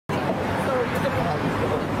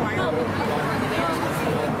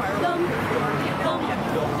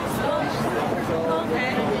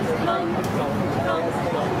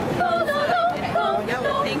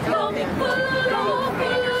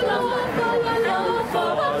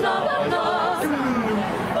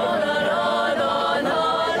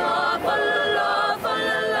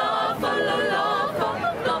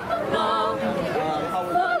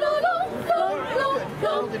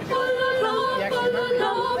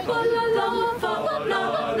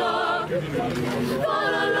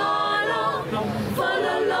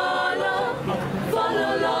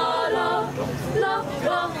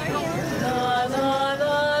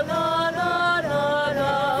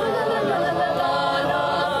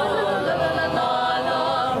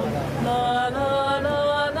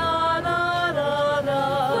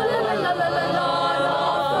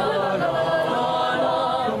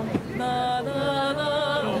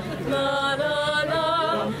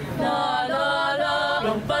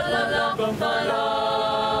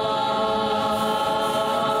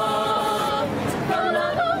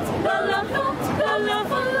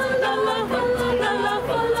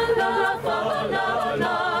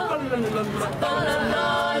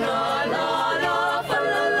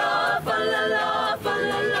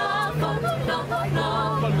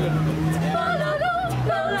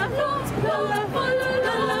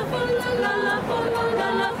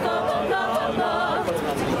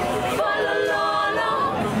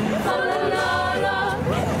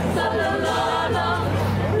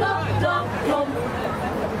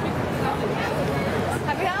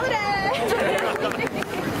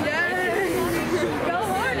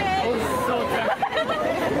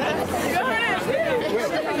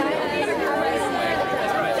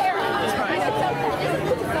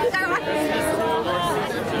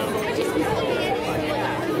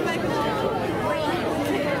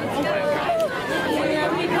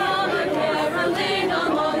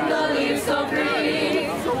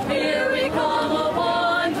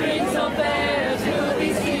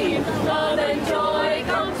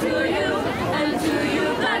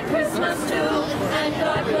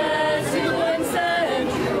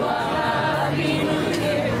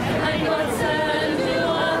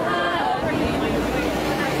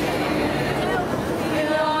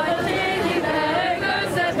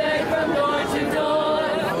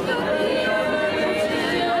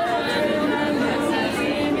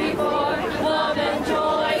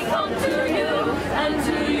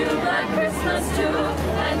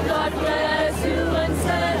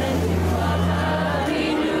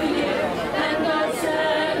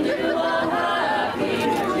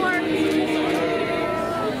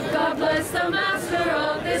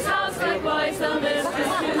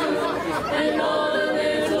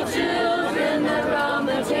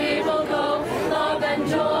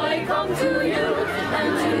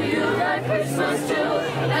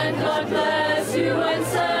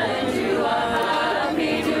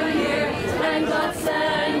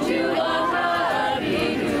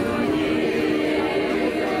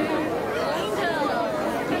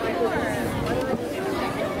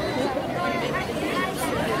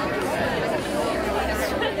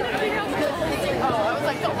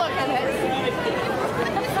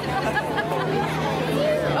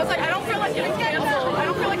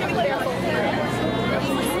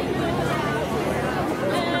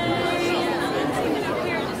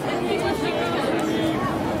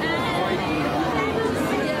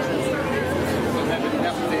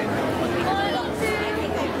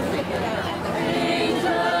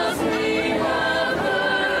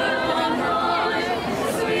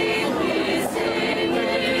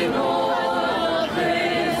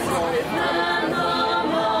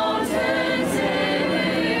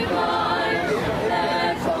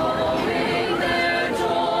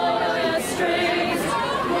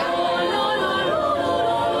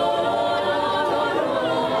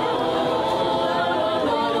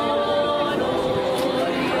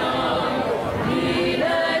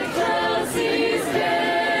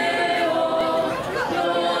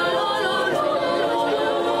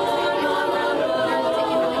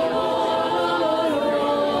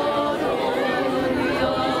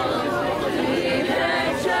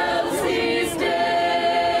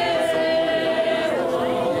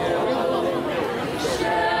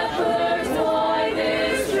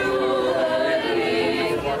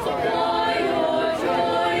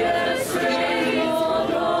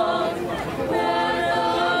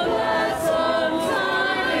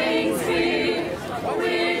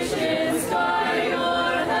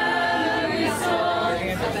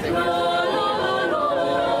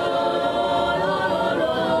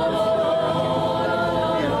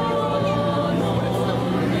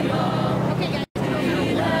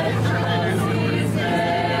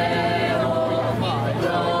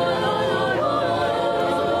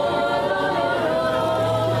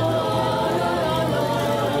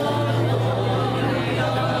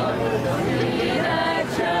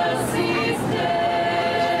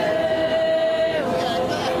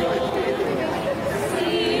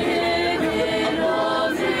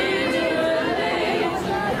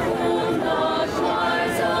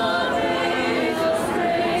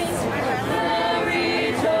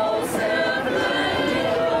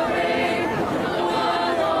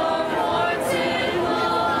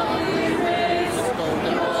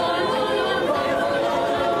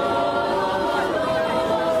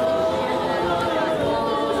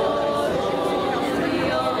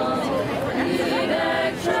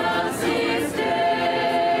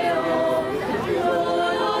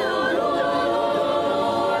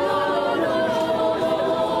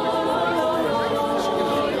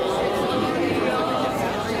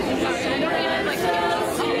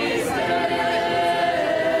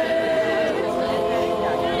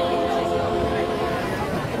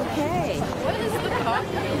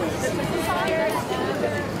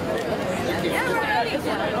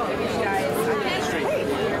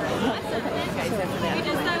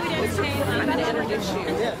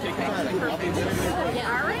All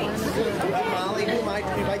right. Molly, am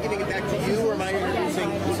I giving it back to you, or am I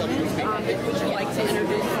introducing something? Would you like to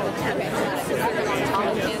introduce the candidates?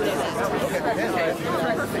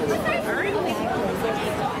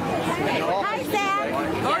 Hi, Zach.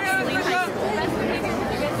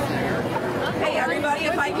 Hey, everybody,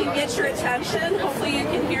 if I can get your attention, hopefully you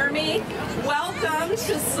can hear me. Welcome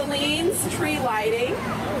to Saline's tree lighting.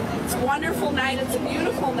 It's a wonderful night. It's a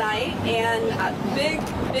beautiful night, and a big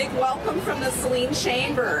welcome from the Saline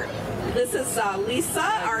Chamber. This is Lisa,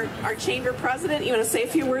 our chamber president. You want to say a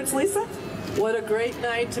few words, Lisa? What a great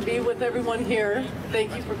night to be with everyone here.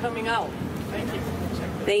 Thank you for coming out. Thank you.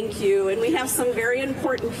 Thank you. And we have some very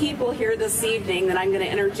important people here this evening that I'm going to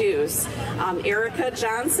introduce. Erica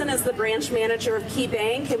Johnson is the branch manager of Key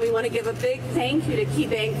Bank, and we want to give a big thank you to Key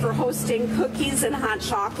Bank for hosting cookies and hot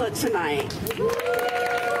chocolate tonight.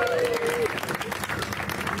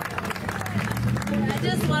 I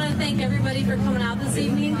just want to thank everybody for coming out this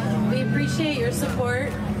evening. We appreciate your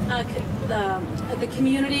support. The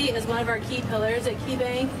community is one of our key pillars at Key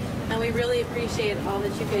Bank, and we really appreciate all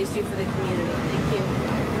that you guys do for the community. Thank you.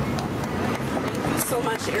 Thank you so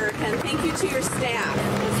much, Erica, and thank you to your staff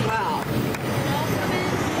as well.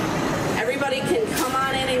 Everybody can come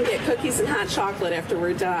on in and get cookies and hot chocolate after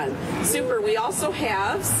we're done. Super. We also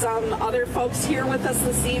have some other folks here with us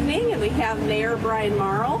this evening, and we have Mayor Brian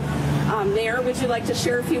Marl. Mayor, would you like to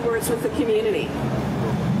share a few words with the community?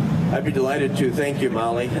 I'd be delighted to. Thank you,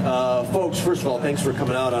 Molly. Folks, first of all, thanks for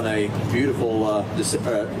coming out on a beautiful,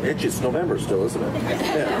 it's November still, isn't it?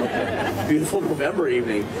 Yeah, okay. Beautiful November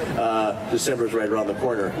evening. December's right around the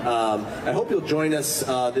corner. I hope you'll join us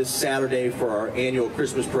this Saturday for our annual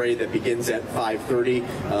Christmas parade that begins at 5:30.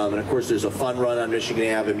 And of course, there's a fun run on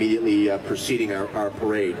Michigan Ave immediately preceding our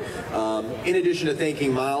parade. In addition to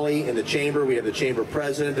thanking Molly and the Chamber, we have the Chamber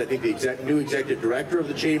President, I think the new Executive Director of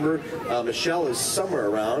the Chamber. Michelle is somewhere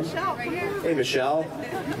around. Hey, Michelle.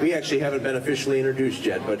 We actually haven't been officially introduced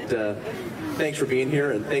yet, but thanks for being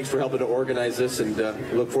here, and thanks for helping to organize this, and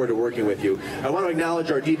look forward to working with you. I want to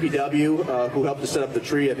acknowledge our DPW who helped to set up the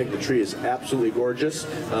tree. I think the tree is absolutely gorgeous.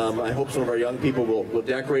 I hope some of our young people will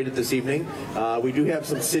decorate it this evening. We do have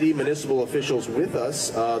some city municipal officials with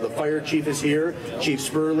us. The fire chief is here, Chief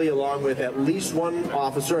Spurley, along with at least one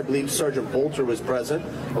officer. I believe Sergeant Bolter was present,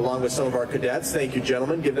 along with some of our cadets. Thank you,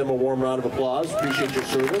 gentlemen. Give them a warm round of applause. Appreciate your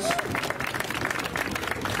service.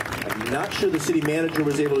 Not sure the city manager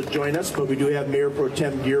was able to join us, but we do have Mayor Pro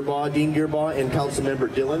Tem Gearbaugh, Dean Gearbaugh, and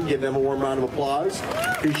Councilmember Dillon. Give them a warm round of applause.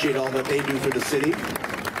 Appreciate all that they do for the city.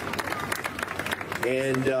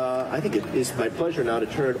 And I think it is my pleasure now to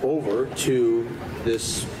turn it over to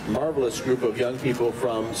this marvelous group of young people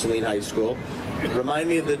from Saline High School. Remind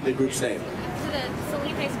me of the group's name. The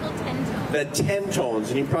Saline High School 10 Tones. The 10 Tones,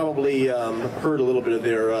 and you probably heard a little bit of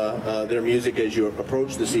their music as you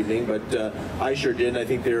approached this evening, but I sure did, and I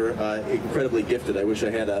think they're incredibly gifted. I wish I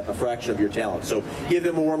had a fraction of your talent. So give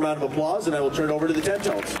them a warm round of applause, and I will turn it over to the 10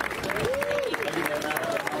 Tones.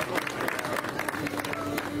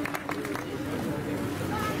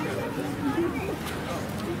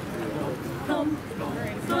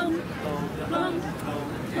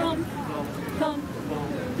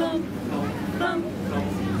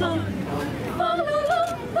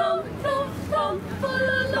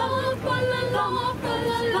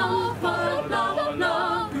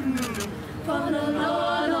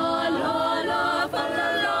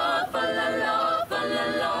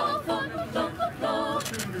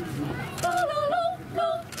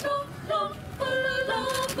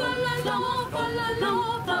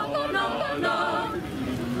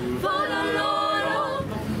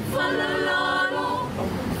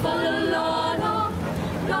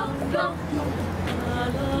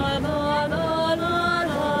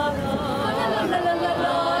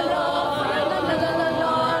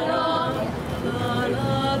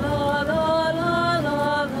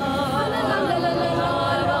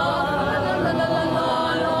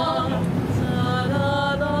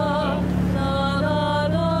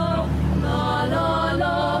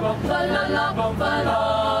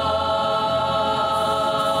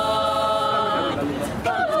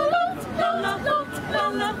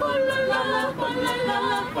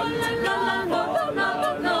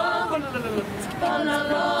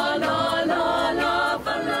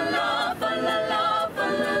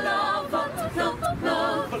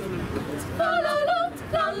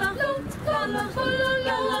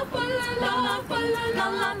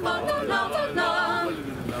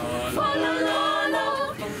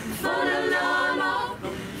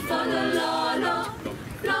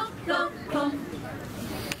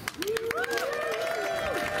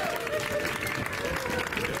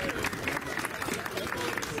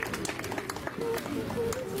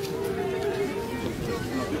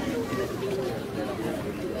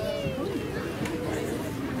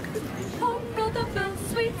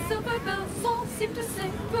 seem to say,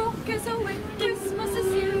 broke is away, Christmas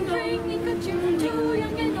is here, bringing good cheer to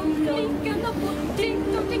young and old, meek and the poor. Ding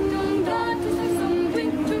dong, glad to say some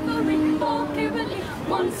winter the rainbow caroling.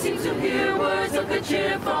 One seems to hear words of good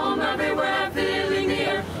cheer from everywhere, filling the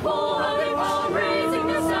air. Oh, how they all raising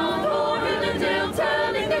their sound, o'er hill and dale,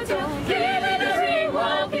 telling their tale, giving a ring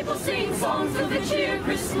while people sing songs of good cheer.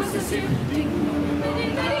 Christmas is here. Ding dong,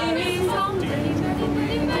 ding dong, ding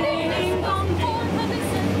dong, born how they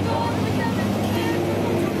send on with them and cheer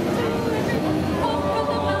to everyone. Walk on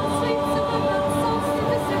the bells, sweet silver bells, songs to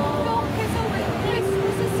be sung, don't kiss away.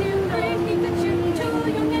 Christmas is here, bringing good cheer to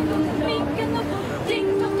young and old, meek and the poor. Ding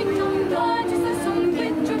dong, glad is the song,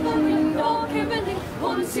 winter the rainbow caroling.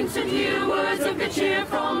 One seems to hear words of good cheer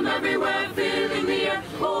from everywhere, filling the air.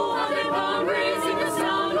 Oh, how they bound, raising the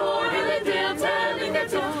sound, o'er hill and dale, telling their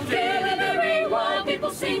tale, giving a ring while people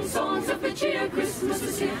sing songs of good cheer. Christmas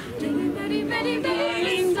is here. Ding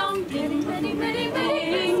ding dong,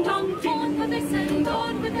 ding dong, born when they send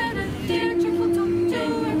on with that dear cheerful tone to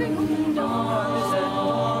everyone.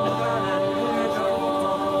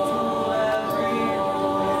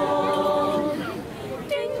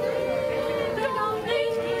 Ding dong,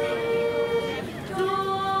 ding dong.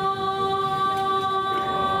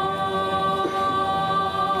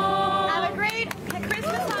 Have a great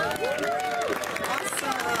Christmas holiday.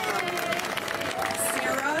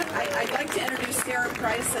 Sarah, I'd like to introduce Sarah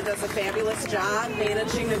Price, that does a fabulous job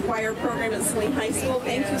managing the choir program at Saline High School.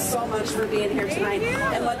 Thank you so much for being here tonight.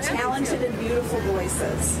 And what talented and beautiful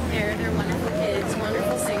voices. They're wonderful kids,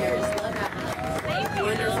 wonderful singers. Love that. Thank you.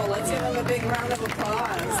 Wonderful. Let's give them a big round of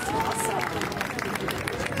applause. Awesome.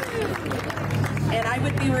 And I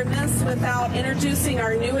would be remiss without introducing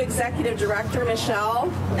our new executive director,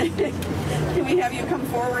 Michelle. Can we have you come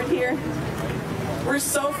forward here? We're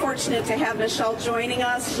so fortunate to have Michelle joining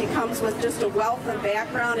us. She comes with just a wealth of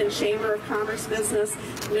background in Chamber of Commerce business.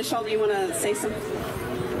 Michelle, do you want to say something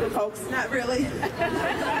to folks? Not really.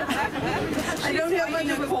 I don't have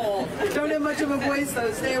much of a voice,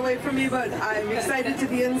 though. Stay away from me, but I'm excited to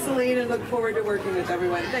be in Saline and look forward to working with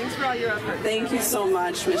everyone. Thanks for all your effort. Thank you so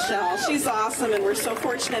much, Michelle. She's awesome, and we're so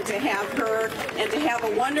fortunate to have her and to have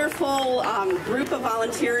a wonderful group of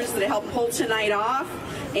volunteers that help pull tonight off,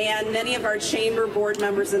 and many of our chamber board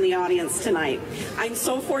members in the audience tonight. I'm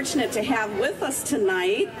so fortunate to have with us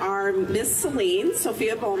tonight our Miss Saline,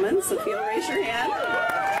 Sophia Bowman. Sophia, raise your hand.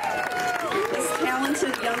 This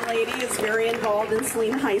talented young lady is very involved in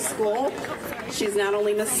Saline High School. She's not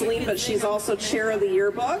only Miss Saline, but she's also chair of the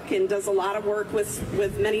yearbook and does a lot of work with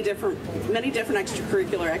many different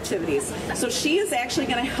extracurricular activities. So she is actually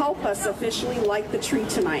going to help us officially light the tree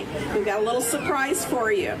tonight. We've got a little surprise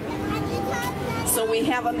for you. So we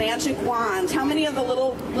have a magic wand. How many of the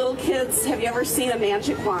little kids have you ever seen a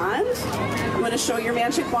magic wand? I'm going to show your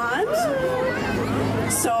magic wand.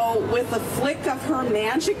 So with a flick of her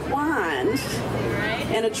magic wand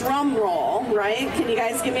and a drum roll, right? Can you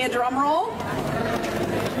guys give me a drum roll?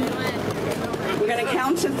 We're going to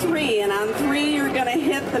count to 3, and on 3 you're going to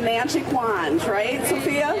hit the magic wand, right,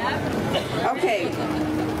 Sophia? Okay.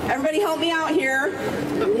 Everybody help me out here.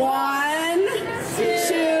 1,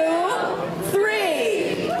 2,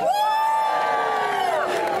 3. Woo!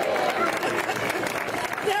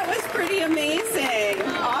 That was pretty amazing.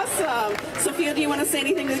 Awesome. Sophia, do you want to say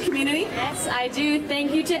anything to the community? Yes, I do.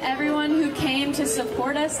 Thank you to everyone who came to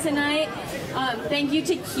support us tonight. Thank you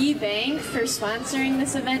to Key Bank for sponsoring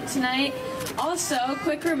this event tonight. Also,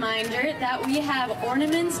 quick reminder that we have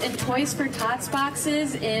ornaments and Toys for Tots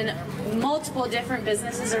boxes in multiple different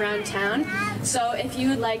businesses around town. So if you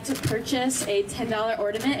would like to purchase a $10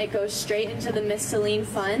 ornament, it goes straight into the Miss Saline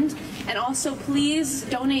Fund. And also, please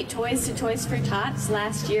donate toys to Toys for Tots.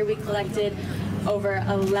 Last year we collected over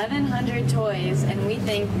 1,100 toys, and we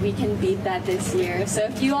think we can beat that this year. So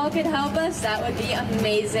if you all could help us, that would be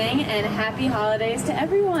amazing, and happy holidays to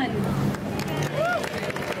everyone.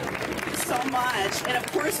 Thank you so much. And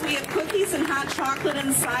of course, we have cookies and hot chocolate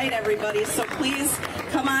inside, everybody, so please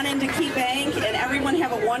come on into Key Bank, and everyone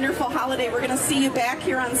have a wonderful holiday. We're going to see you back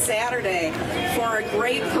here on Saturday for a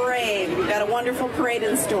great parade. We've got a wonderful parade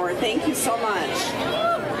in store. Thank you so much.